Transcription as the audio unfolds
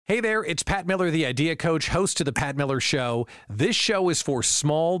Hey there, it's Pat Miller, the Idea Coach, host of The Pat Miller Show. This show is for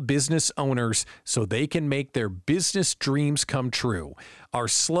small business owners so they can make their business dreams come true. Our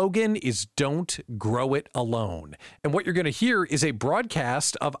slogan is Don't Grow It Alone. And what you're going to hear is a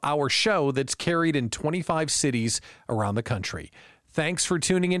broadcast of our show that's carried in 25 cities around the country. Thanks for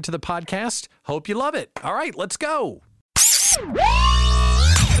tuning into the podcast. Hope you love it. All right, let's go.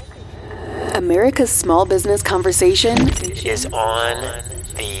 America's small business conversation is on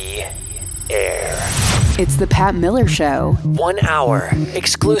the air. It's the Pat Miller Show. 1 hour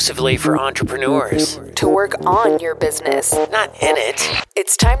exclusively for entrepreneurs. To work on your business, not in it.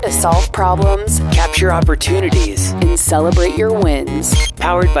 It's time to solve problems, Capture opportunities. and celebrate your wins.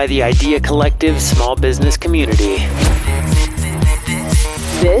 Powered by the Idea Collective small business community.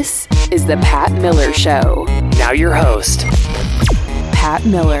 This is the Pat Miller Show. Now your host, Pat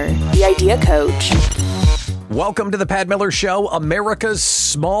Miller, the Idea Coach. Welcome to the Pat Miller Show, America's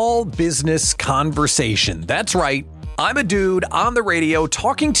small business conversation. That's right. I'm a dude on the radio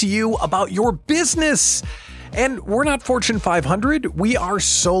talking to you about your business. And we're not Fortune 500. We are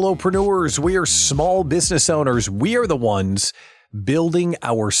solopreneurs. We are small business owners. We are the ones building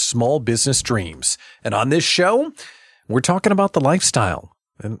our small business dreams. And on this show, we're talking about the lifestyle.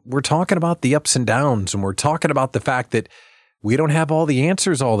 And we're talking about the ups and downs. And we're talking about the fact that we don't have all the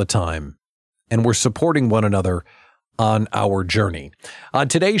answers all the time. And we're supporting one another on our journey. On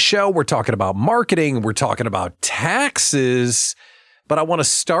today's show, we're talking about marketing. We're talking about taxes. But I want to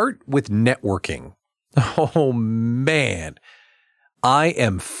start with networking. Oh, man. I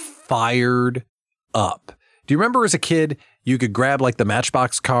am fired up. Do you remember as a kid, you could grab like the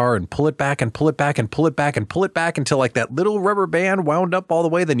Matchbox car and pull it back and pull it back and pull it back and pull it back until like that little rubber band wound up all the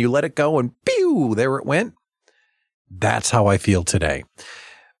way. Then you let it go and pew, there it went. That's how I feel today.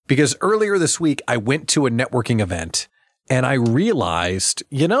 Because earlier this week, I went to a networking event and I realized,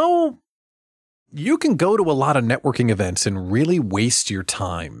 you can go to a lot of networking events and really waste your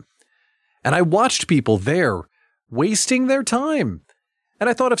time. And I watched people there wasting their time. And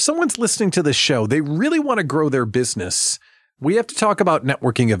I thought if someone's listening to this show, they really want to grow their business, we have to talk about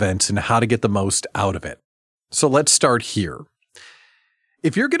networking events and how to get the most out of it. So let's start here.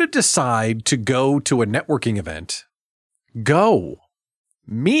 If you're going to decide to go to a networking event, go.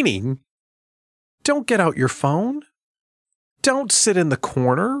 Meaning, don't get out your phone. Don't sit in the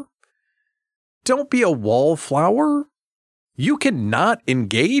corner. Don't be a wallflower. You cannot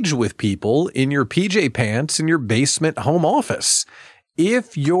engage with people in your PJ pants in your basement home office.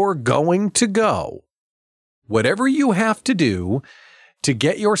 If you're going to go, whatever you have to do to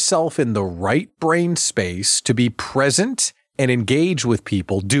get yourself in the right brain space to be present and engage with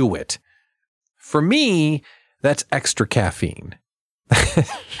people, do it. For me, that's extra caffeine.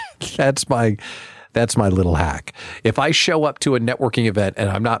 That's my little hack. If I show up to a networking event and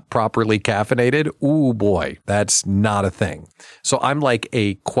I'm not properly caffeinated, ooh boy, that's not a thing. So I'm like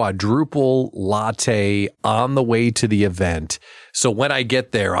a quadruple latte on the way to the event. So when I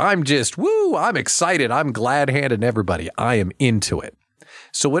get there, I'm just, I'm excited. I'm glad handing everybody. I am into it.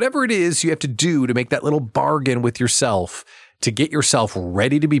 So whatever it is you have to do to make that little bargain with yourself to get yourself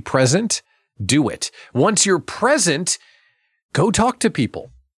ready to be present, do it. Once you're present, go talk to people.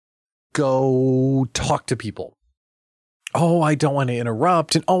 Go talk to people. Oh, I don't want to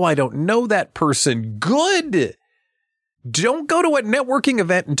interrupt. And oh, I don't know that person. Good. Don't go to a networking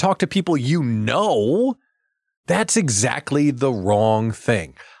event and talk to people you know. That's exactly the wrong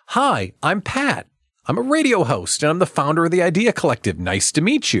thing. Hi, I'm Pat. I'm a radio host and I'm the founder of the Idea Collective. Nice to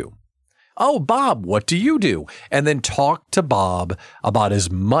meet you. Oh, Bob, what do you do? And then talk to Bob about as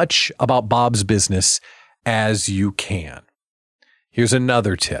much about Bob's business as you can. Here's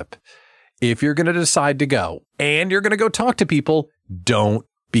another tip. If you're going to decide to go and you're going to go talk to people, don't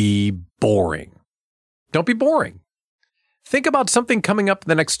be boring. Don't be boring. Think about something coming up in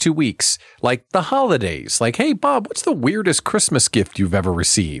the next 2 weeks, like the holidays. Like, hey, Bob, what's the weirdest Christmas gift you've ever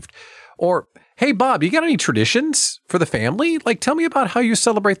received? Or, hey, Bob, you got any traditions for the family? Like, tell me about how you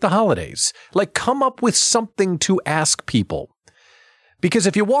celebrate the holidays. Like, come up with something to ask people. Because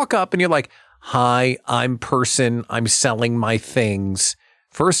if you walk up and you're like, hi, I'm person, I'm selling my things.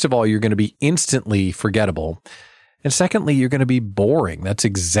 First of all, you're going to be instantly forgettable. And secondly, you're going to be boring. That's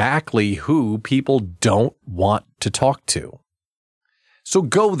exactly who people don't want to talk to. So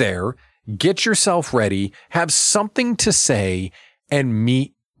go there, get yourself ready, have something to say, and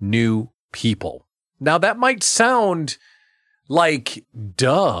meet new people. Now, that might sound like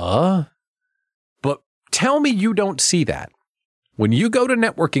duh, but tell me you don't see that. When you go to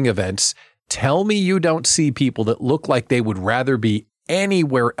networking events, tell me you don't see people that look like they would rather be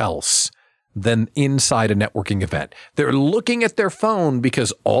anywhere else than inside a networking event. They're looking at their phone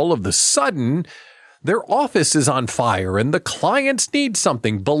because all of the sudden their office is on fire and the clients need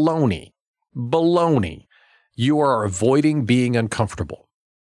something. Baloney. Baloney. You are avoiding being uncomfortable.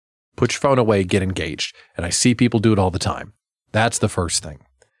 Put your phone away, get engaged. And I see people do it all the time. That's the first thing.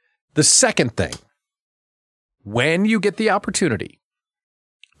 The second thing, when you get the opportunity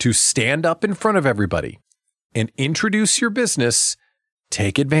to stand up in front of everybody and introduce your business,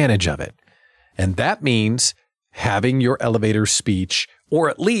 take advantage of it. And that means having your elevator speech, or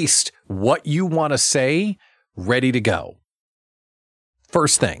at least what you want to say, ready to go.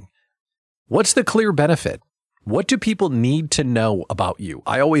 First thing, what's the clear benefit? What do people need to know about you?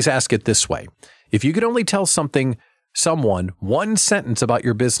 I always ask it this way. If you could only tell someone one sentence about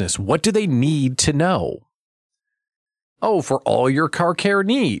your business, what do they need to know? Oh, for all your car care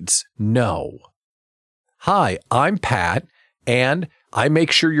needs. No. Hi, I'm Pat, and I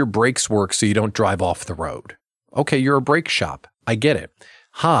make sure your brakes work so you don't drive off the road. Okay, you're a brake shop. I get it.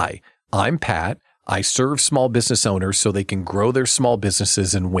 Hi, I'm Pat. I serve small business owners so they can grow their small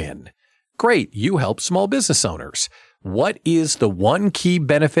businesses and win. Great, you help small business owners. What is the one key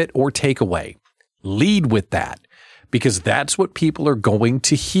benefit or takeaway? Lead with that, because that's what people are going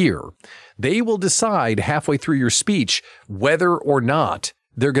to hear. They will decide halfway through your speech whether or not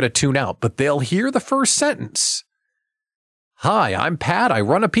they're going to tune out, but they'll hear the first sentence. Hi, I'm Pat. I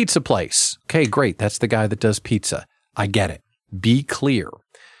run a pizza place. Okay, great. That's the guy that does pizza. I get it. Be clear.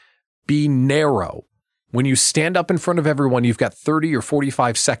 Be narrow. When you stand up in front of everyone, you've got 30 or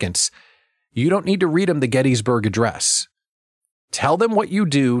 45 seconds. You don't need to read them the Gettysburg Address. Tell them what you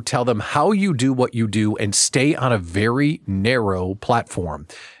do, tell them how you do what you do, and stay on a very narrow platform.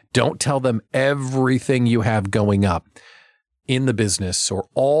 Don't tell them everything you have going up in the business or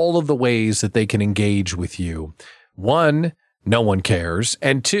all of the ways that they can engage with you. One, no one cares.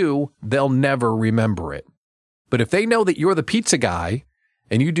 And two, they'll never remember it. But if they know that you're the pizza guy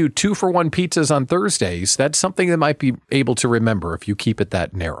and you do 2-for-1 pizzas on Thursdays, that's something they might be able to remember if you keep it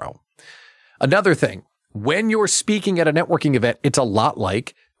that narrow. Another thing, when you're speaking at a networking event, it's a lot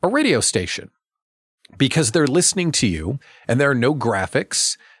like a radio station because they're listening to you and there are no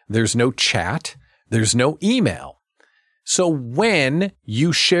graphics, there's no chat, there's no email. So when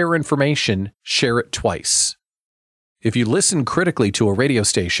you share information, share it twice. If you listen critically to a radio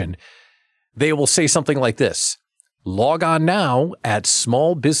station, they will say something like this: log on now at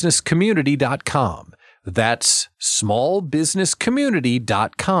smallbusinesscommunity.com. That's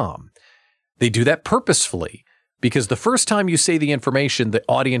smallbusinesscommunity.com. They do that purposefully because the first time you say the information, the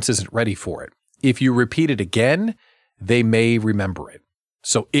audience isn't ready for it. If you repeat it again, they may remember it.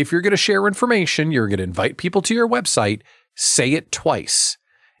 So if you're going to share information, you're going to invite people to your website, say it twice.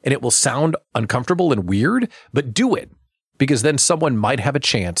 And it will sound uncomfortable and weird, but do it because then someone might have a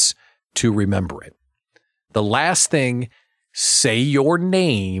chance to remember it. The last thing, say your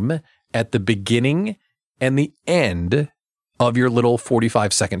name at the beginning and the end of your little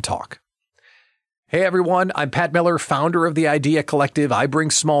 45-second talk. Hey everyone, I'm Pat Miller, founder of the Idea Collective. I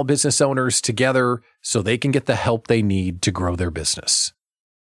bring small business owners together so they can get the help they need to grow their business.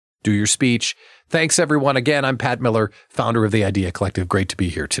 Do your speech. Thanks everyone. Again, I'm Pat Miller, founder of the Idea Collective. Great to be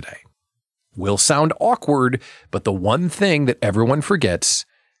here today. Will sound awkward, but the one thing that everyone forgets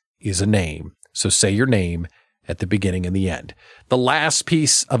is a name. So say your name at the beginning and the end. The last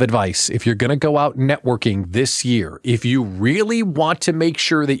piece of advice, if you're going to go out networking this year, if you really want to make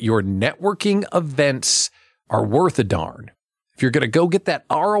sure that your networking events are worth a darn, if you're going to go get that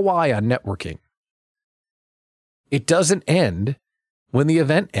ROI on networking, it doesn't end when the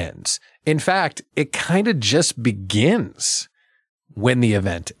event ends. In fact, it kind of just begins when the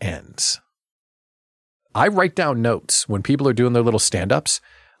event ends. I write down notes when people are doing their little stand-ups.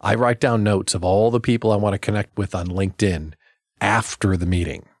 I write down notes of all the people I want to connect with on LinkedIn after the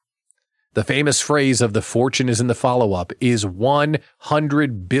meeting. The famous phrase of the fortune is in the follow-up is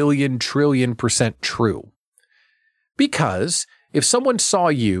 100 billion trillion % true. Because if someone saw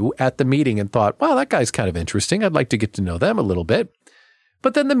you at the meeting and thought, wow, that guy's kind of interesting, I'd like to get to know them a little bit,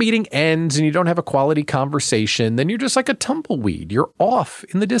 but then the meeting ends and you don't have a quality conversation, then you're just like a tumbleweed. You're off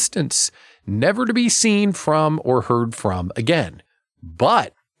in the distance, never to be seen from or heard from again.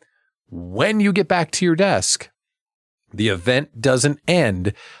 But when you get back to your desk, the event doesn't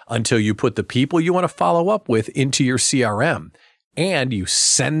end until you put the people you want to follow up with into your CRM and you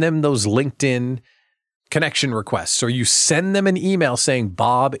send them those LinkedIn connection requests, or you send them an email saying,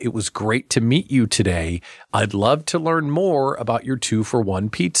 Bob, it was great to meet you today. I'd love to learn more about your 2-for-1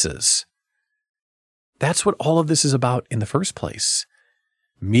 pizzas. That's what all of this is about in the first place.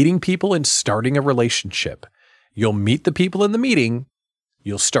 Meeting people and starting a relationship. You'll meet the people in the meeting,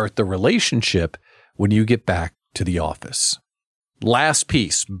 You'll start the relationship when you get back to the office. Last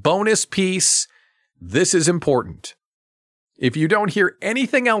piece, bonus piece. This is important. If you don't hear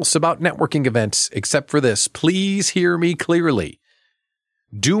anything else about networking events except for this, please hear me clearly.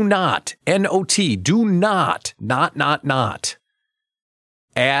 Do not, N-O-T, do not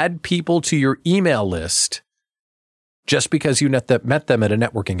add people to your email list just because you met them at a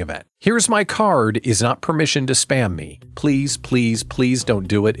networking event. Here's my card is not permission to spam me. Please, please, please don't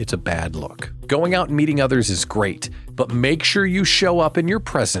do it. It's a bad look. Going out and meeting others is great, but make sure you show up and you're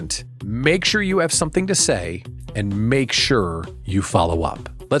present. Make sure you have something to say and make sure you follow up.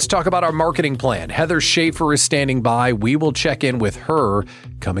 Let's talk about our marketing plan. Heather Schaefer is standing by. We will check in with her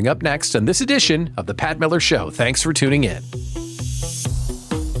coming up next on this edition of The Pat Miller Show. Thanks for tuning in.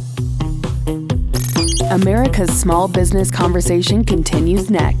 America's Small Business Conversation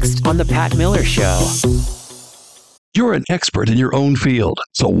continues next on The Pat Miller Show. You're an expert in your own field,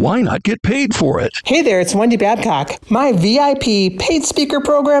 so why not get paid for it? Hey there, it's Wendy Babcock. My VIP paid speaker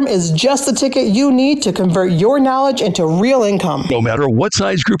program is just the ticket you need to convert your knowledge into real income. No matter what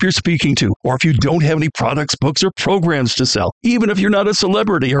size group you're speaking to, or if you don't have any products, books, or programs to sell, even if you're not a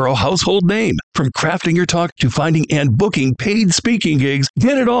celebrity or a household name, from crafting your talk to finding and booking paid speaking gigs,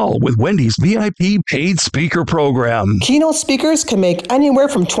 get it all with Wendy's VIP paid speaker program. Keynote speakers can make anywhere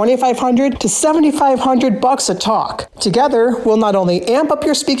from $2,500 to $7,500 a talk. Together, we'll not only amp up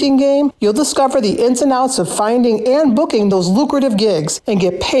your speaking game, you'll discover the ins and outs of finding and booking those lucrative gigs and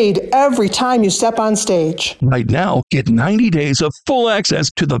get paid every time you step on stage. Right now, get 90 days of full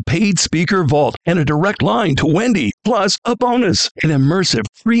access to the Paid Speaker Vault and a direct line to Wendy, plus a bonus, an immersive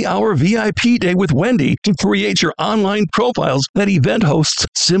 3-hour VIP day with Wendy to create your online profiles that event hosts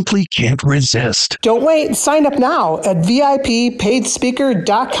simply can't resist. Don't wait. Sign up now at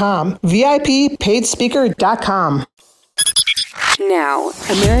VIPpaidspeaker.com. VIPpaidspeaker.com. Now,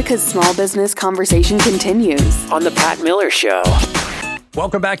 America's Small Business Conversation continues on The Pat Miller Show.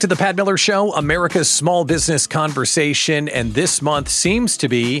 Welcome back to The Pat Miller Show, America's Small Business Conversation. And this month seems to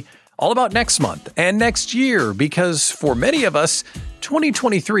be all about next month and next year, because for many of us,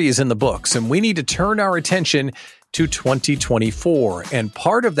 2023 is in the books and we need to turn our attention to 2024. And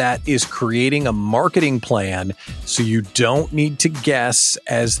part of that is creating a marketing plan so you don't need to guess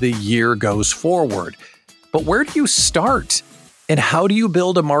as the year goes forward. But where do you start? And how do you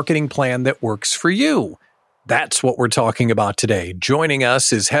build a marketing plan that works for you? That's what we're talking about today. Joining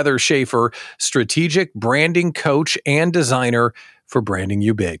us is Heather Schaefer, strategic branding coach and designer for Branding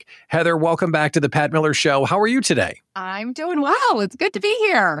You Big. Heather, welcome back to the Pat Miller Show. How are you today? I'm doing well. It's good to be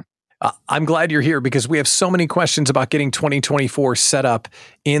here. I'm glad you're here because we have so many questions about getting 2024 set up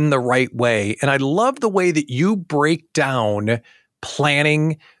in the right way. And I love the way that you break down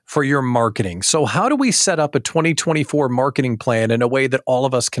planning for your marketing. So how do we set up a 2024 marketing plan in a way that all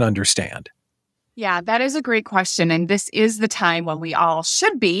of us can understand? Yeah, that is a great question. And this is the time when we all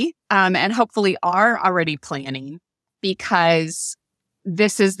should be and hopefully are already planning, because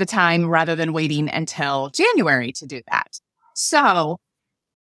this is the time rather than waiting until January to do that. So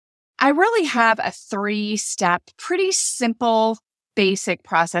I really have a 3-step, pretty simple, basic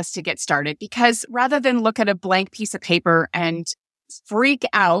process to get started, because rather than look at a blank piece of paper and freak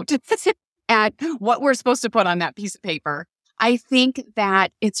out at what we're supposed to put on that piece of paper, I think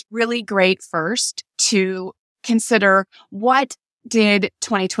that it's really great first to consider, what did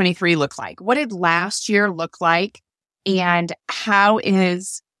 2023 look like? What did last year look like? And how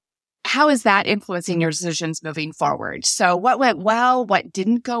is that influencing your decisions moving forward? So what went well? What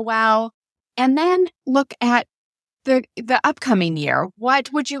didn't go well? And then look at the upcoming year.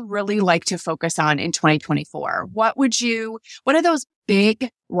 What would you really like to focus on in 2024? What are those big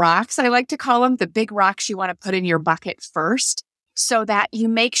rocks? I like to call them the big rocks you want to put in your bucket first, so that you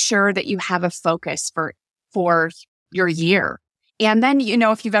make sure that you have a focus for your year. And then,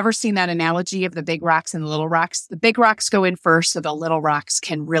 if you've ever seen that analogy of the big rocks and the little rocks, the big rocks go in first so the little rocks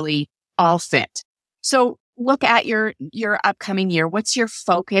can really all fit. So look at your upcoming year. What's your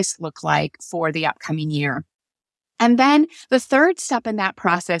focus look like for the upcoming year? And then the third step in that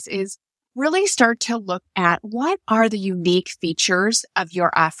process is really start to look at, what are the unique features of your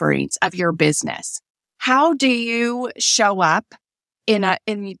offerings, of your business? How do you show up in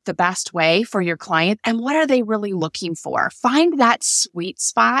the best way for your client? And what are they really looking for? Find that sweet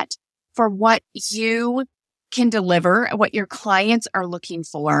spot for what you can deliver, what your clients are looking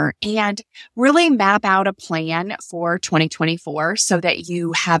for, and really map out a plan for 2024 so that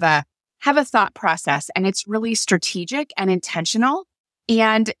you have a thought process and it's really strategic and intentional,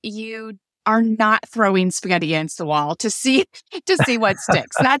 and you are not throwing spaghetti against the wall to see what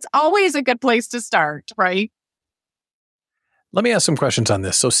sticks. That's always a good place to start, right? Let me ask some questions on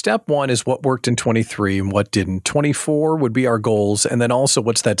this. So step one is what worked in 23 and what didn't. 24 would be our goals. And then also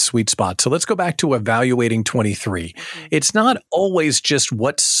what's that sweet spot? So let's go back to evaluating 23. It's not always just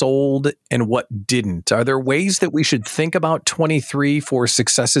what sold and what didn't. Are there ways that we should think about 23 for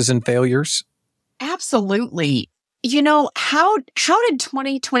successes and failures? Absolutely. How did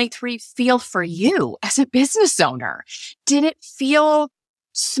 2023 feel for you as a business owner? Did it feel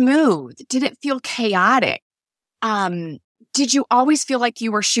smooth? Did it feel chaotic? Did you always feel like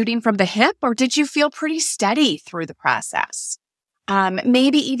you were shooting from the hip, or did you feel pretty steady through the process?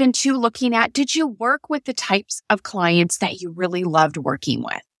 Maybe even looking at, did you work with the types of clients that you really loved working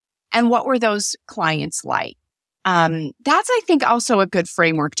with? And what were those clients like? That's, I think, also a good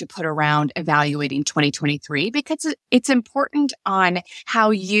framework to put around evaluating 2023, because it's important on how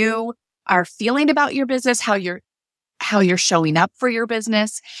you are feeling about your business, how you're showing up for your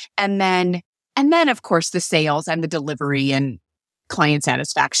business, and then, of course, the sales and the delivery and client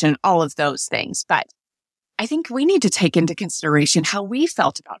satisfaction, all of those things. But I think we need to take into consideration how we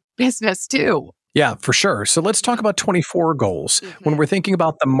felt about business too. Yeah, for sure. So let's talk about 24 goals. When we're thinking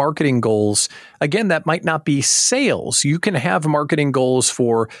about the marketing goals, again, that might not be sales. You can have marketing goals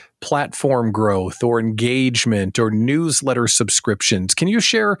for platform growth or engagement or newsletter subscriptions. Can you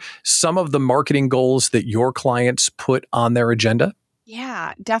share some of the marketing goals that your clients put on their agenda?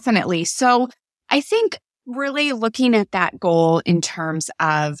 Yeah, definitely. So I think really looking at that goal in terms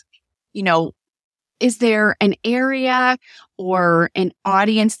of, is there an area or an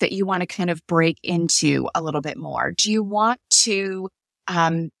audience that you want to kind of break into a little bit more? Do you want to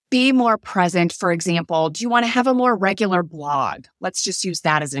be more present? For example, do you want to have a more regular blog? Let's just use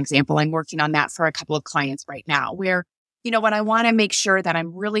that as an example. I'm working on that for a couple of clients right now where, what I want to make sure that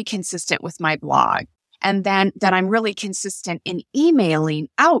I'm really consistent with my blog, and then that I'm really consistent in emailing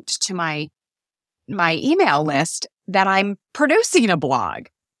out to my email list that I'm producing a blog.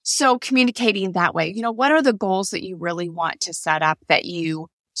 So communicating that way, what are the goals that you really want to set up that you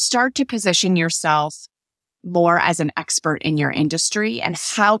start to position yourself more as an expert in your industry, and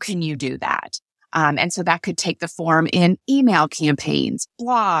how can you do that? And so that could take the form in email campaigns,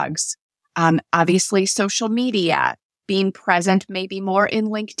 blogs, obviously social media, being present maybe more in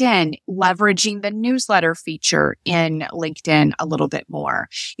LinkedIn, leveraging the newsletter feature in LinkedIn a little bit more.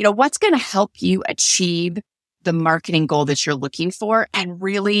 What's going to help you achieve the marketing goal that you're looking for and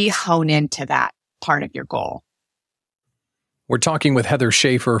really hone into that part of your goal? We're talking with Heather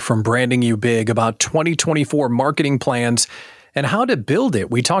Schaefer from Branding You Big about 2024 marketing plans and how to build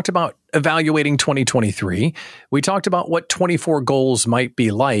it. We talked about evaluating 2023. We talked about what 24 goals might be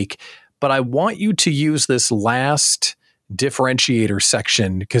like, but I want you to use this last differentiator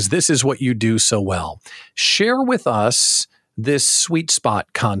section because this is what you do so well. Share with us this sweet spot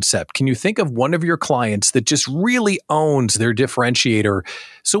concept. Can you think of one of your clients that just really owns their differentiator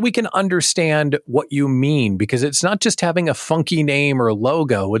so we can understand what you mean? Because it's not just having a funky name or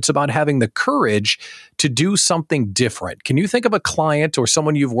logo. It's about having the courage to do something different. Can you think of a client or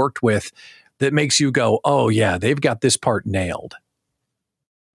someone you've worked with that makes you go, oh yeah, they've got this part nailed?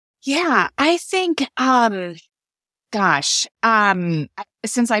 Yeah, I think,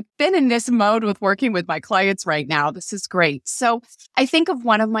 since I've been in this mode with working with my clients right now, this is great. So I think of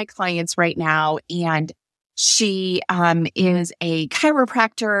one of my clients right now, and she is a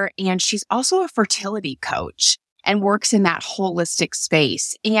chiropractor, and she's also a fertility coach and works in that holistic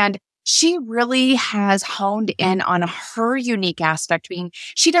space. And she really has honed in on her unique aspect, being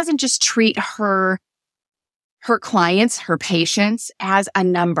she doesn't just treat her clients, her patients, as a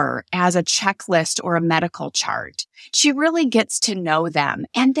number, as a checklist or a medical chart. She really gets to know them,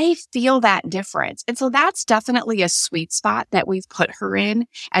 and they feel that difference. And so that's definitely a sweet spot that we've put her in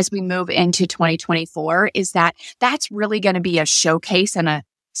as we move into 2024, is that's really going to be a showcase and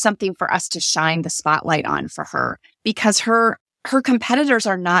something for us to shine the spotlight on for her, because her competitors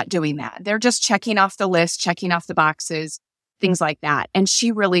are not doing that. They're just checking off the list, checking off the boxes, things like that. And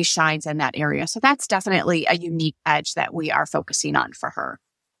she really shines in that area. So that's definitely a unique edge that we are focusing on for her.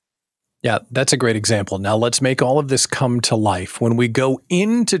 Yeah, that's a great example. Now let's make all of this come to life. When we go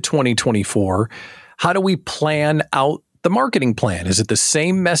into 2024, how do we plan out the marketing plan? Is it the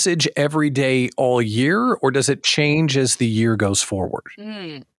same message every day, all year, or does it change as the year goes forward?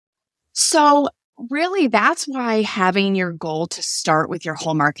 So really, that's why having your goal to start with your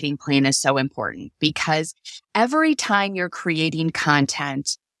whole marketing plan is so important, because every time you're creating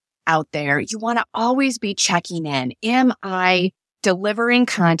content out there, you want to always be checking in. Am I delivering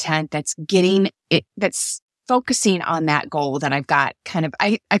content that's that's focusing on that goal that I've got?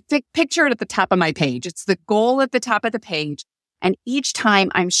 I picture it at the top of my page. It's the goal at the top of the page. And each time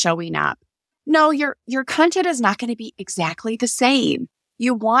I'm showing up, No, your content is not going to be exactly the same.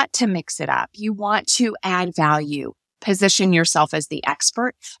 You want to mix it up. You want to add value, position yourself as the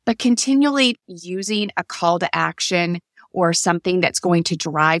expert, but continually using a call to action or something that's going to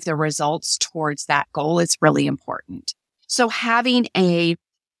drive the results towards that goal is really important. So having a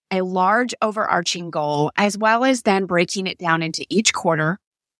large overarching goal, as well as then breaking it down into each quarter,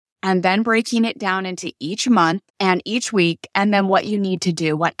 and then breaking it down into each month and each week, and then what you need to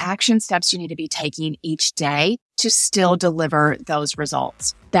do, what action steps you need to be taking each day to still deliver those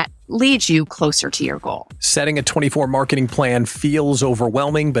results that lead you closer to your goal. Setting a 24 marketing plan feels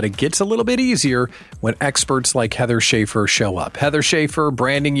overwhelming, but it gets a little bit easier when experts like Heather Schaefer show up. Heather Schaefer,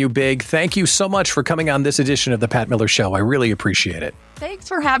 Branding You Big, thank you so much for coming on this edition of The Pat Miller Show. I really appreciate it. Thanks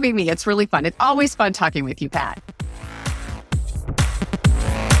for having me. It's really fun. It's always fun talking with you, Pat.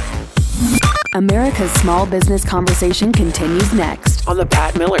 America's Small Business Conversation continues next on The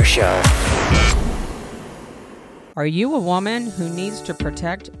Pat Miller Show. Are you a woman who needs to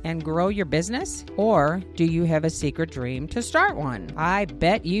protect and grow your business? Or do you have a secret dream to start one? I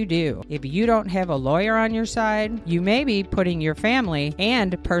bet you do. If you don't have a lawyer on your side, you may be putting your family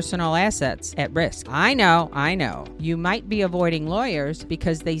and personal assets at risk. I know. You might be avoiding lawyers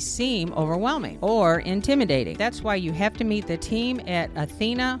because they seem overwhelming or intimidating. That's why you have to meet the team at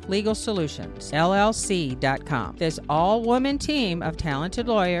Athena Legal Solutions, LLC.com. This all-woman team of talented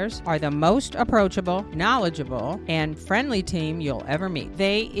lawyers are the most approachable, knowledgeable, and friendly team you'll ever meet.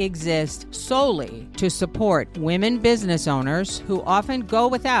 They exist solely to support women business owners who often go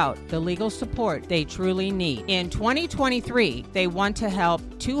without the legal support they truly need. In 2023, they want to help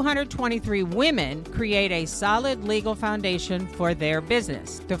 223 women create a solid legal foundation for their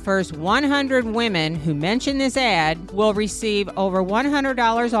business. The first 100 women who mention this ad will receive over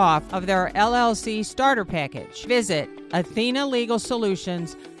 $100 off of their LLC starter package. Visit Athena Legal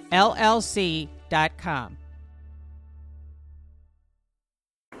Solutions, LLC.com.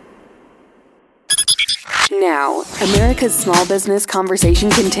 Now, America's Small Business Conversation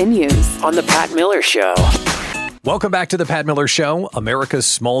continues on The Pat Miller Show. Welcome back to The Pat Miller Show, America's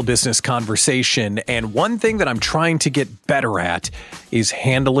Small Business Conversation. And one thing that I'm trying to get better at is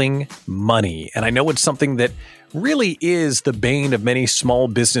handling money. And I know it's something that really is the bane of many small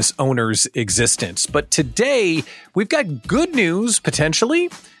business owners' existence. But today, we've got good news, potentially.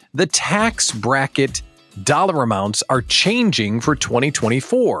 The tax bracket dollar amounts are changing for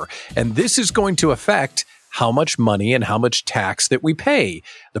 2024. And this is going to affect how much money and how much tax that we pay.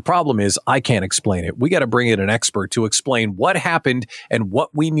 The problem is I can't explain it. We got to bring in an expert to explain what happened and what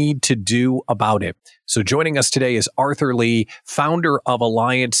we need to do about it. So joining us today is Arthur Lee, founder of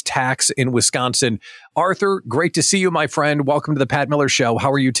Alliance Tax in Wisconsin. Arthur, great to see you, my friend. Welcome to the Pat Miller Show.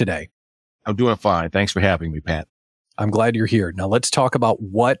 How are you today? I'm doing fine. Thanks for having me, Pat. I'm glad you're here. Now let's talk about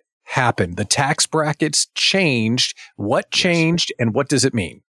what happened. The tax brackets changed. What changed and what does it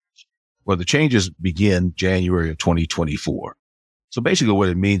mean? Well, the changes begin January of 2024. So basically what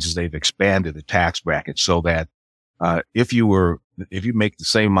it means is they've expanded the tax bracket so that if you make the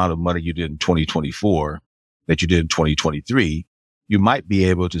same amount of money you did in 2024 that you did in 2023, you might be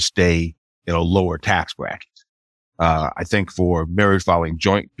able to stay in a lower tax bracket. I think for marriage following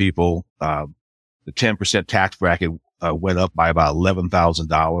joint people, the 10% tax bracket went up by about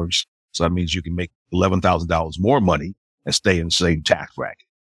 $11,000. So that means you can make $11,000 more money and stay in the same tax bracket.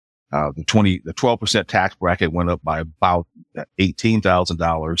 The 12% tax bracket went up by about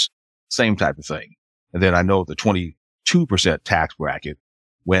 $18,000, same type of thing. And then I know the 22% tax bracket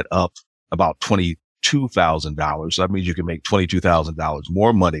went up about $22,000. So that means you can make $22,000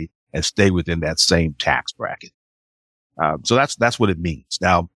 more money and stay within that same tax bracket. So that's what it means.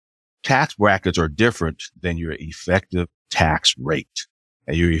 Now, tax brackets are different than your effective tax rate.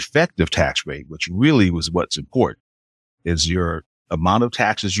 And your effective tax rate, which really was what's important, is your amount of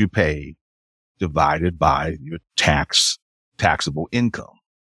taxes you pay divided by your taxable income.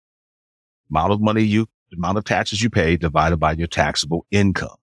 Amount of taxes you pay divided by your taxable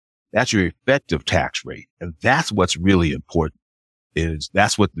income. That's your effective tax rate. And that's what's really important,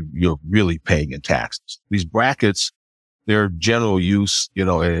 that's what you're really paying in taxes. These brackets, their general use,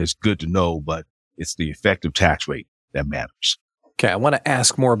 and it's good to know, but it's the effective tax rate that matters. Okay, I want to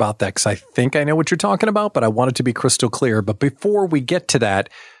ask more about that because I think I know what you're talking about, but I want it to be crystal clear. But before we get to that,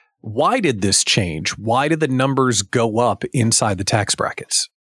 why did this change? Why did the numbers go up inside the tax brackets?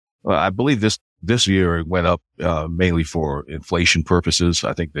 Well, I believe this year it went up mainly for inflation purposes.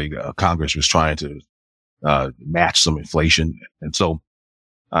 I think the Congress was trying to match some inflation, and so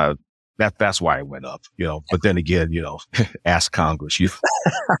that's why it went up. But then again, ask Congress, you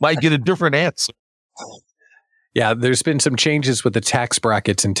might get a different answer. Yeah, there's been some changes with the tax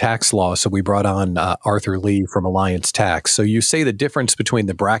brackets and tax law. So we brought on Arthur Lee from Alliance Tax. So you say the difference between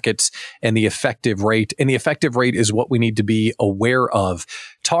the brackets and the effective rate, and the effective rate is what we need to be aware of.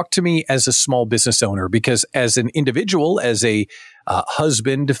 Talk to me as a small business owner, because as an individual, as a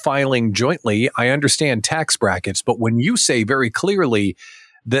husband filing jointly, I understand tax brackets. But when you say very clearly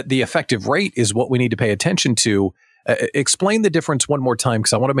that the effective rate is what we need to pay attention to, explain the difference one more time,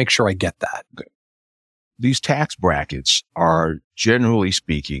 because I want to make sure I get that. Okay. These tax brackets are, generally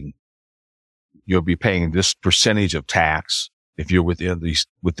speaking, you'll be paying this percentage of tax if you're within these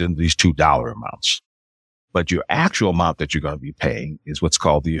 $2 amounts. But your actual amount that you're going to be paying is what's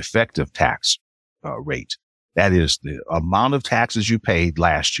called the effective tax rate. That is the amount of taxes you paid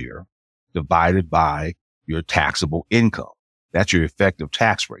last year divided by your taxable income. That's your effective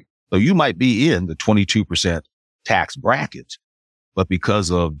tax rate. So you might be in the 22% tax bracket, but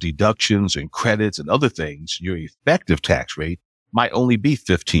because of deductions and credits and other things, your effective tax rate might only be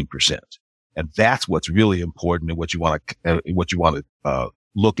 15%. And that's what's really important and what you want to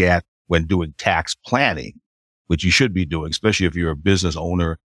look at when doing tax planning, which you should be doing, especially if you're a business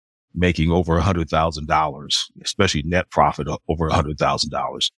owner making over $100,000, especially net profit over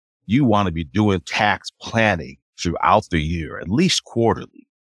 $100,000. You want to be doing tax planning throughout the year, at least quarterly,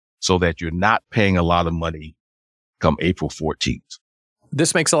 so that you're not paying a lot of money come April 14th.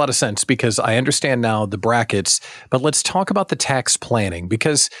 This makes a lot of sense because I understand now the brackets, but let's talk about the tax planning,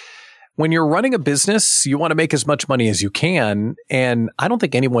 because when you're running a business, you want to make as much money as you can. And I don't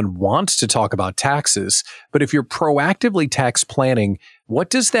think anyone wants to talk about taxes, but if you're proactively tax planning, what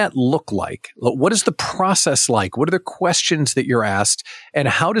does that look like? What is the process like? What are the questions that you're asked, and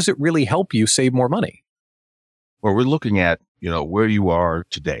how does it really help you save more money? Well, we're looking at, where you are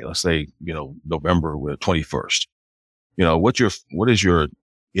today. Let's say, November 21st. What is your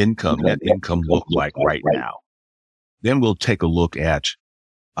net income look like right now? Then we'll take a look at,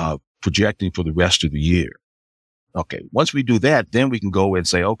 projecting for the rest of the year. Okay. Once we do that, then we can go and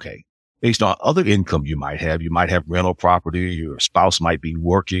say, okay, based on other income you might have rental property, your spouse might be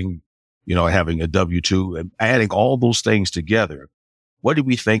working, having a W-2, and adding all those things together. What do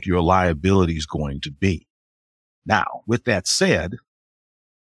we think your liability is going to be? Now, with that said,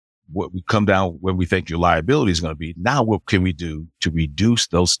 what we come down when we think your liability is going to be, now what can we do to reduce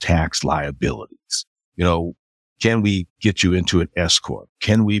those tax liabilities? Can we get you into an S corp?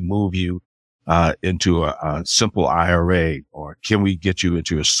 Can we move you into a simple IRA, or can we get you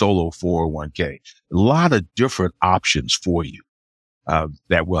into a solo 401k? A lot of different options for you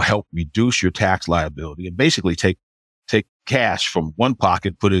that will help reduce your tax liability and basically take cash from one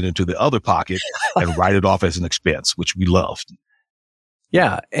pocket, put it into the other pocket, and write it off as an expense, which we love.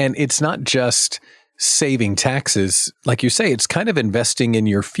 Yeah, and it's not just saving taxes. Like you say, it's kind of investing in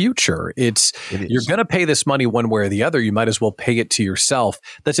your future. You're going to pay this money one way or the other. You might as well pay it to yourself.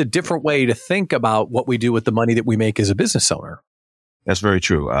 That's a different way to think about what we do with the money that we make as a business owner. That's very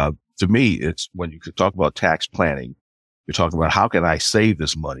true. To me, it's when you talk about tax planning, you're talking about how can I save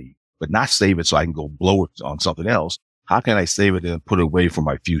this money, but not save it so I can go blow it on something else. How can I save it and put it away for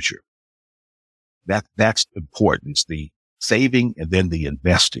my future? That's important. It's the saving and then the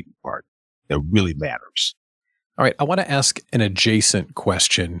investing part that really matters. All right. I want to ask an adjacent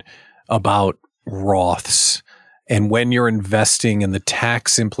question about Roths and when you're investing and the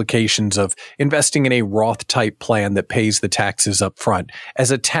tax implications of investing in a Roth type plan that pays the taxes up front.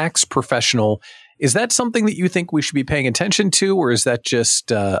 As a tax professional, is that something that you think we should be paying attention to, or is that just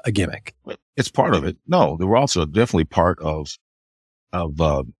a gimmick? It's part of it. No, the Roths are definitely part of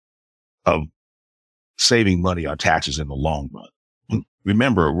saving money on taxes in the long run.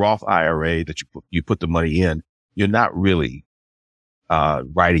 Remember, a Roth IRA that you put the money in, you're not really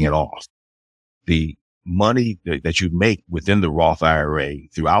writing it off. The money that you make within the Roth IRA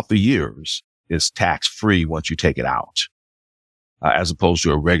throughout the years is tax free once you take it out, as opposed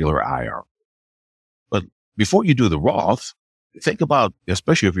to a regular IRA. But before you do the Roth, think about,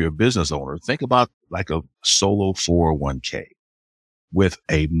 especially if you're a business owner, think about like a solo 401k with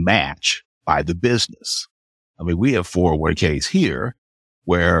a match by the business. I mean, we have 401ks here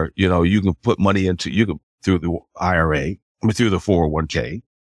where, you can put money through the IRA, through the 401k,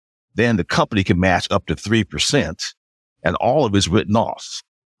 then the company can match up to 3% and all of it's written off.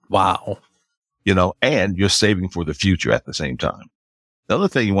 Wow. And you're saving for the future at the same time. The other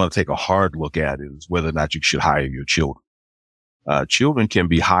thing you want to take a hard look at is whether or not you should hire your children. Children can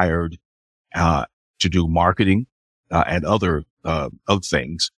be hired to do marketing and other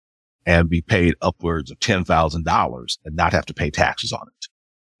things and be paid upwards of $10,000 and not have to pay taxes on it.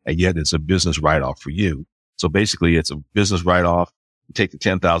 And yet it's a business write-off for you. So basically it's a business write-off. You take the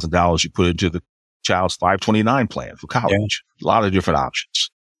 $10,000, you put it into the child's 529 plan for college. A lot of different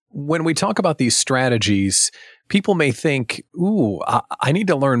options. When we talk about these strategies, people may think, ooh, I need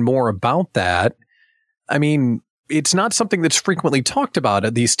to learn more about that. I mean, it's not something that's frequently talked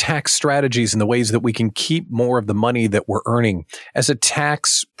about, these tax strategies and the ways that we can keep more of the money that we're earning. As a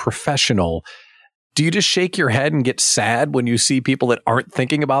tax professional, do you just shake your head and get sad when you see people that aren't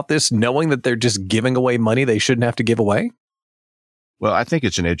thinking about this, knowing that they're just giving away money they shouldn't have to give away? Well, I think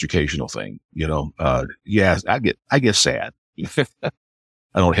it's an educational thing. Yes, I get sad.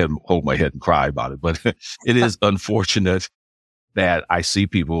 I don't hold my head and cry about it, but it is unfortunate that I see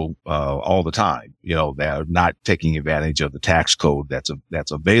people all the time, that are not taking advantage of the tax code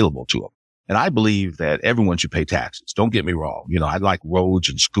that's available to them. And I believe that everyone should pay taxes. Don't get me wrong. I like roads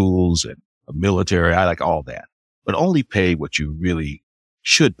and schools and the military. I like all that, but only pay what you really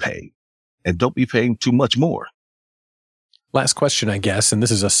should pay, and don't be paying too much more. Last question, I guess, and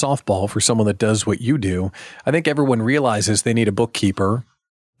this is a softball for someone that does what you do. I think everyone realizes they need a bookkeeper.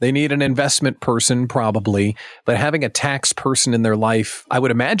 They need an investment person, probably, but having a tax person in their life, I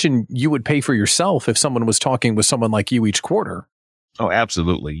would imagine you would pay for yourself if someone was talking with someone like you each quarter. Oh,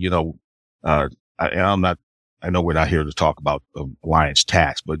 absolutely. I know we're not here to talk about Alliance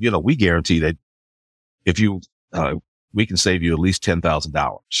Tax, but, we guarantee that if we can save you at least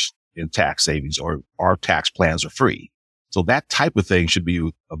 $10,000 in tax savings, or our tax plans are free. So that type of thing should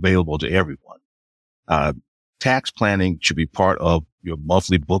be available to everyone. Tax planning should be part of your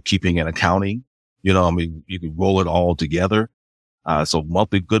monthly bookkeeping and accounting. You can roll it all together. So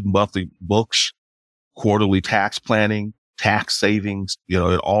good monthly books, quarterly tax planning, tax savings, it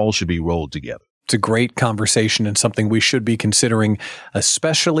all should be rolled together. It's a great conversation and something we should be considering,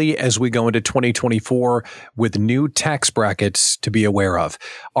 especially as we go into 2024 with new tax brackets to be aware of.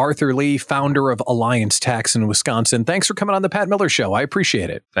 Arthur Lee, founder of Alliance Tax in Wisconsin. Thanks for coming on the Pat Miller Show. I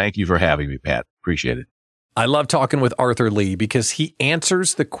appreciate it. Thank you for having me, Pat. Appreciate it. I love talking with Arthur Lee because he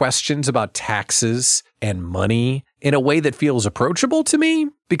answers the questions about taxes and money in a way that feels approachable to me,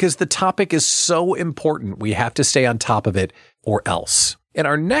 because the topic is so important. We have to stay on top of it or else. In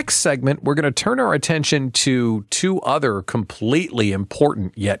our next segment, we're going to turn our attention to two other completely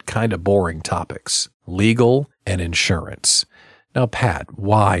important yet kind of boring topics: legal and insurance. Now, Pat,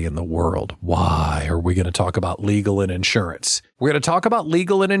 why in the world? Why are we going to talk about legal and insurance? We're going to talk about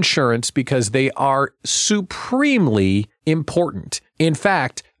legal and insurance because they are supremely important. In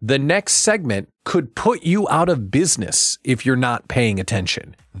fact, the next segment could put you out of business if you're not paying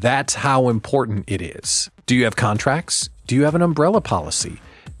attention. That's how important it is. Do you have contracts? Do you have an umbrella policy?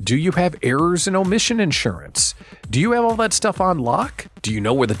 Do you have errors and omission insurance? Do you have all that stuff on lock? Do you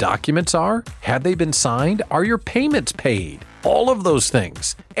know where the documents are? Have they been signed? Are your payments paid? All of those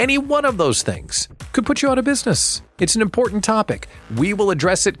things, any one of those things, could put you out of business. It's an important topic. We will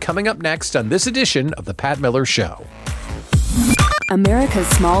address it coming up next on this edition of The Pat Miller Show. America's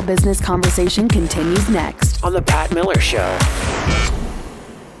Small Business Conversation continues next on The Pat Miller Show.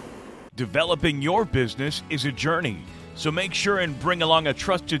 Developing your business is a journey, so make sure and bring along a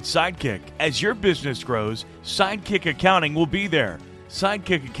trusted sidekick. As your business grows, Sidekick Accounting will be there.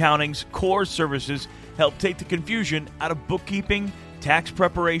 Sidekick Accounting's core services help take the confusion out of bookkeeping, tax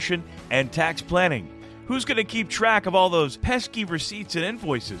preparation, and tax planning. Who's going to keep track of all those pesky receipts and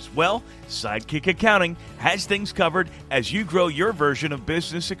invoices? Well, Sidekick Accounting has things covered as you grow your version of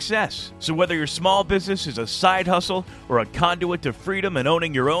business success. So whether your small business is a side hustle or a conduit to freedom and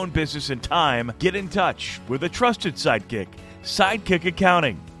owning your own business in time, get in touch with a trusted sidekick, Sidekick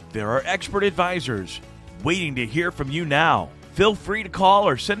Accounting. There are expert advisors waiting to hear from you now. Feel free to call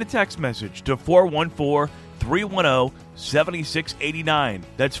or send a text message to 414-310-7689.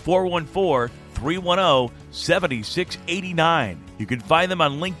 That's 414-310-7689. You can find them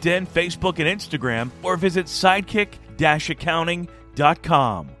on LinkedIn, Facebook, and Instagram, or visit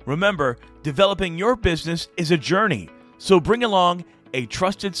sidekick-accounting.com. Remember, developing your business is a journey, so bring along a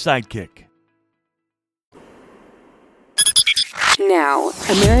trusted sidekick. Now,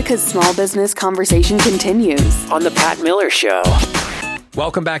 America's Small Business Conversation continues on The Pat Miller Show.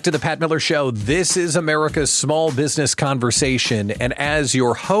 Welcome back to The Pat Miller Show. This is America's Small Business Conversation. And as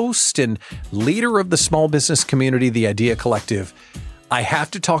your host and leader of the small business community, the Idea Collective, I have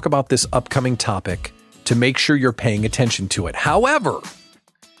to talk about this upcoming topic to make sure you're paying attention to it. However,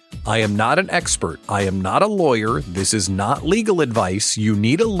 I am not an expert. I am not a lawyer. This is not legal advice. You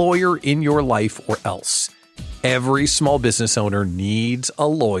need a lawyer in your life or else. Every small business owner needs a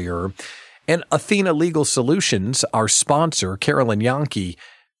lawyer. And Athena Legal Solutions, our sponsor, Carolyn Yankee,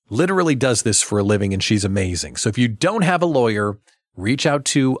 literally does this for a living, and she's amazing. So if you don't have a lawyer, reach out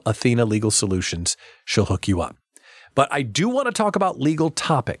to Athena Legal Solutions. She'll hook you up. But I do want to talk about legal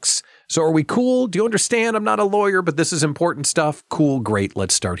topics. So are we cool? Do you understand? I'm not a lawyer, but this is important stuff. Cool, great.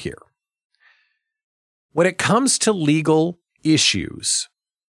 Let's start here. When it comes to legal issues,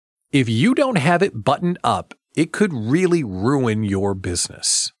 if you don't have it buttoned up, it could really ruin your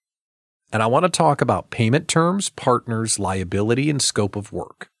business. And I want to talk about payment terms, partners, liability, and scope of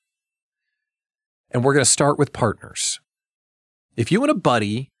work. And we're going to start with partners. If you and a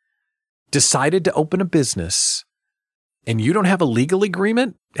buddy decided to open a business and you don't have a legal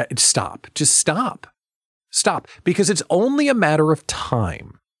agreement, stop. Just stop. Stop. Because it's only a matter of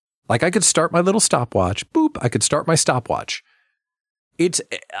time. Like I could start my little stopwatch. Boop. I could start my stopwatch. It's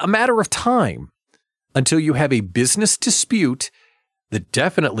a matter of time until you have a business dispute that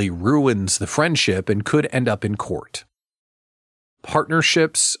definitely ruins the friendship and could end up in court.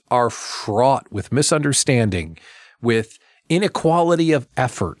 Partnerships are fraught with misunderstanding, with inequality of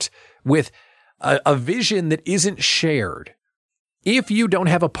effort, with a vision that isn't shared. If you don't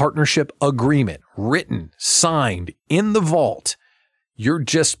have a partnership agreement written, signed in the vault, you're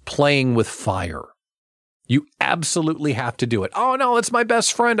just playing with fire. You absolutely have to do it. Oh, no, it's my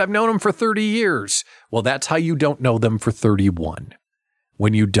best friend. I've known him for 30 years. Well, that's how you don't know them for 31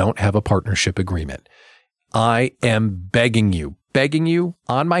 when you don't have a partnership agreement. I am begging you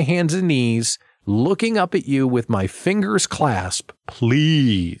on my hands and knees, looking up at you with my fingers clasped,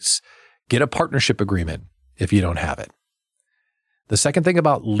 please get a partnership agreement if you don't have it. The second thing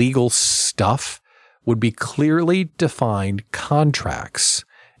about legal stuff would be clearly defined contracts.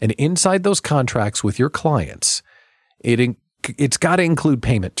 And inside those contracts with your clients, it's got to include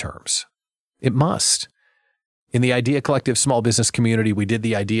payment terms. It must. In the Idea Collective small business community, we did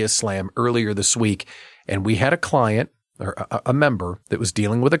the Idea Slam earlier this week, and we had a client or a member that was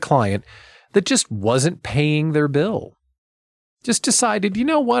dealing with a client that just wasn't paying their bill. Just decided, you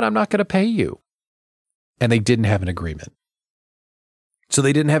know what, I'm not going to pay you. And they didn't have an agreement. So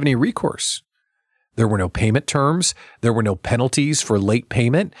they didn't have any recourse. There were no payment terms. There were no penalties for late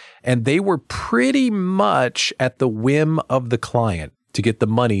payment. And they were pretty much at the whim of the client to get the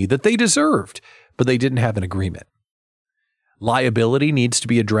money that they deserved, but they didn't have an agreement. Liability needs to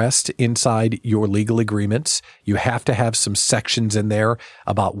be addressed inside your legal agreements. You have to have some sections in there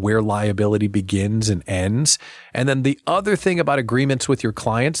about where liability begins and ends. And then the other thing about agreements with your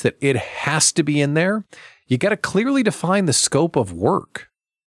clients that it has to be in there, you got to clearly define the scope of work.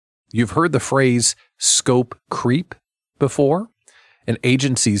 You've heard the phrase scope creep before, and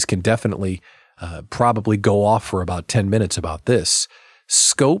agencies can definitely probably go off for about 10 minutes about this.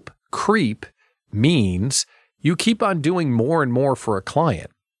 Scope creep means you keep on doing more and more for a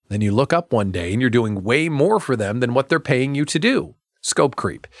client. Then you look up one day and you're doing way more for them than what they're paying you to do. Scope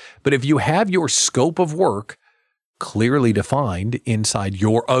creep. But if you have your scope of work clearly defined inside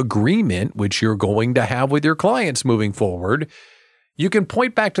your agreement, which you're going to have with your clients moving forward, you can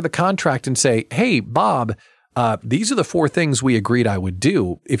point back to the contract and say, hey, Bob, these are the 4 things we agreed I would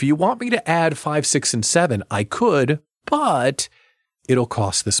do. If you want me to add 5, 6, and 7, I could, but it'll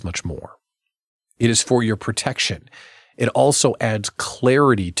cost this much more. It is for your protection. It also adds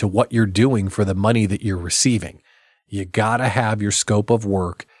clarity to what you're doing for the money that you're receiving. You got to have your scope of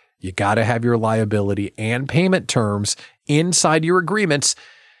work. You got to have your liability and payment terms inside your agreements.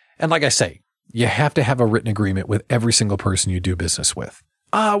 And like I say, you have to have a written agreement with every single person you do business with.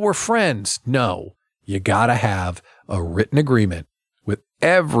 We're friends. No, you got to have a written agreement with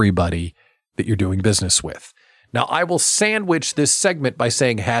everybody that you're doing business with. Now, I will sandwich this segment by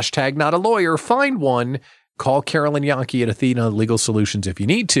saying hashtag not a lawyer, find one, call Carolyn Yankee at Athena Legal Solutions if you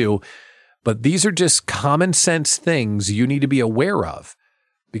need to. But these are just common sense things you need to be aware of,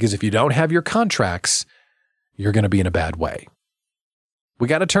 because if you don't have your contracts, you're going to be in a bad way. We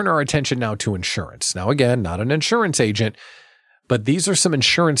got to turn our attention now to insurance. Now, again, not an insurance agent, but these are some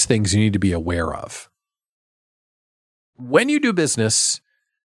insurance things you need to be aware of. When you do business,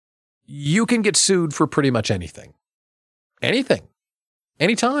 you can get sued for pretty much anything. Anything.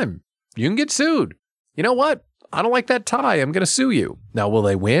 Anytime. You can get sued. You know what? I don't like that tie. I'm going to sue you. Now, will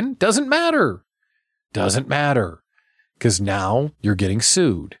they win? Doesn't matter. Doesn't matter. Because now you're getting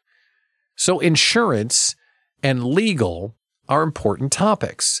sued. So insurance and legal are important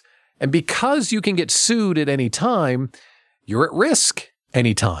topics. And because you can get sued at any time, you're at risk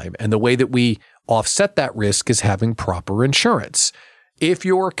anytime. And the way that we offset that risk is having proper insurance. If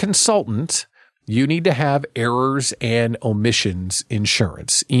you're a consultant, you need to have errors and omissions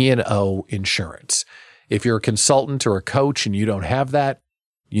insurance, E&O insurance. If you're a consultant or a coach and you don't have that,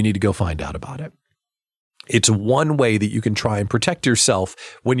 you need to go find out about it. It's one way that you can try and protect yourself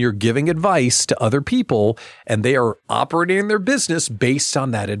when you're giving advice to other people and they are operating their business based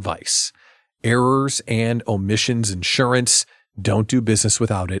on that advice. Errors and omissions insurance. Don't do business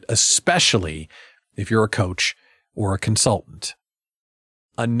without it, especially if you're a coach or a consultant.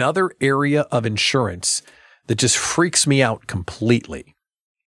 Another area of insurance that just freaks me out completely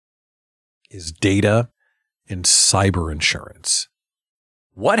is data and cyber insurance.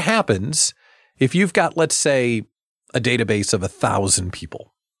 What happens if you've got, let's say, a database of 1,000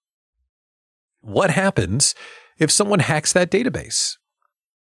 people? What happens if someone hacks that database?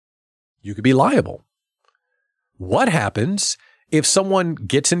 You could be liable. What happens if someone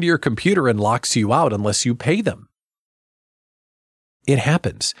gets into your computer and locks you out unless you pay them? It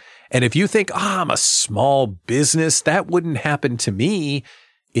happens. And if you think, I'm a small business, that wouldn't happen to me,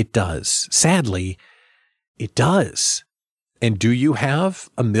 it does. Sadly, it does. And do you have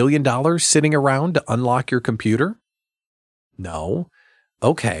 $1 million sitting around to unlock your computer? No.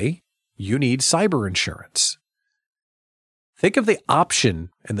 Okay. You need cyber insurance. Think of the option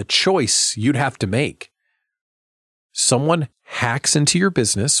and the choice you'd have to make. Someone hacks into your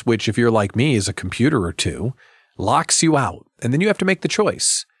business, which if you're like me is a computer or two, locks you out. And then you have to make the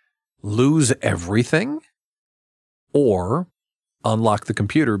choice. Lose everything or unlock the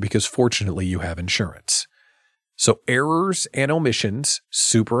computer because fortunately you have insurance. So errors and omissions,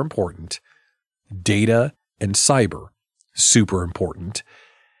 super important. Data and cyber, super important.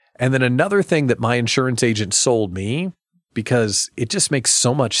 And then another thing that my insurance agent sold me, because it just makes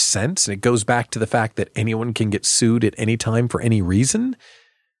so much sense, and it goes back to the fact that anyone can get sued at any time for any reason,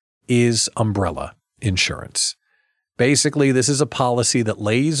 is umbrella insurance. Basically, this is a policy that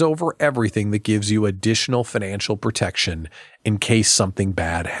lays over everything that gives you additional financial protection in case something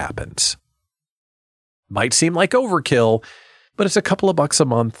bad happens. Might seem like overkill, but it's a couple of bucks a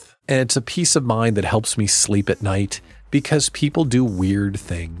month, and it's a peace of mind that helps me sleep at night because people do weird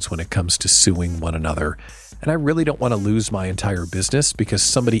things when it comes to suing one another. And I really don't want to lose my entire business because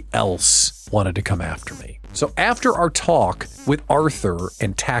somebody else wanted to come after me. So after our talk with Arthur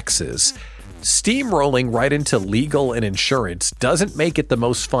and taxes, steamrolling right into legal and insurance doesn't make it the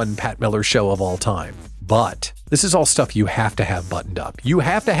most fun Pat Miller show of all time. But this is all stuff you have to have buttoned up. You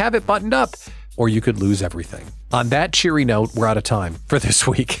have to have it buttoned up or you could lose everything. On that cheery note, we're out of time for this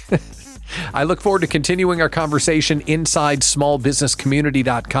week. I look forward to continuing our conversation inside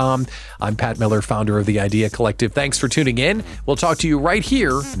smallbusinesscommunity.com. I'm Pat Miller, founder of the Idea Collective. Thanks for tuning in. We'll talk to you right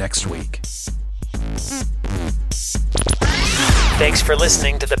here next week. Thanks for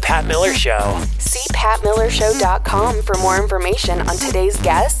listening to The Pat Miller Show. See patmillershow.com for more information on today's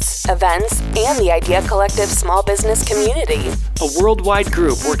guests, events, and the Idea Collective small business community. A worldwide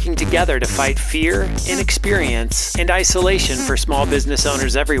group working together to fight fear, inexperience, and isolation for small business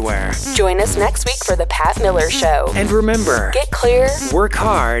owners everywhere. Join us next week for The Pat Miller Show. And remember, get clear, work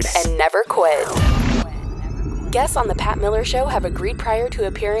hard, and never quit. Guests on The Pat Miller Show have agreed prior to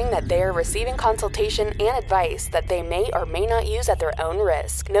appearing that they are receiving consultation and advice that they may or may not use at their own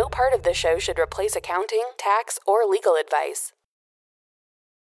risk. No part of the show should replace accounting, tax, or legal advice.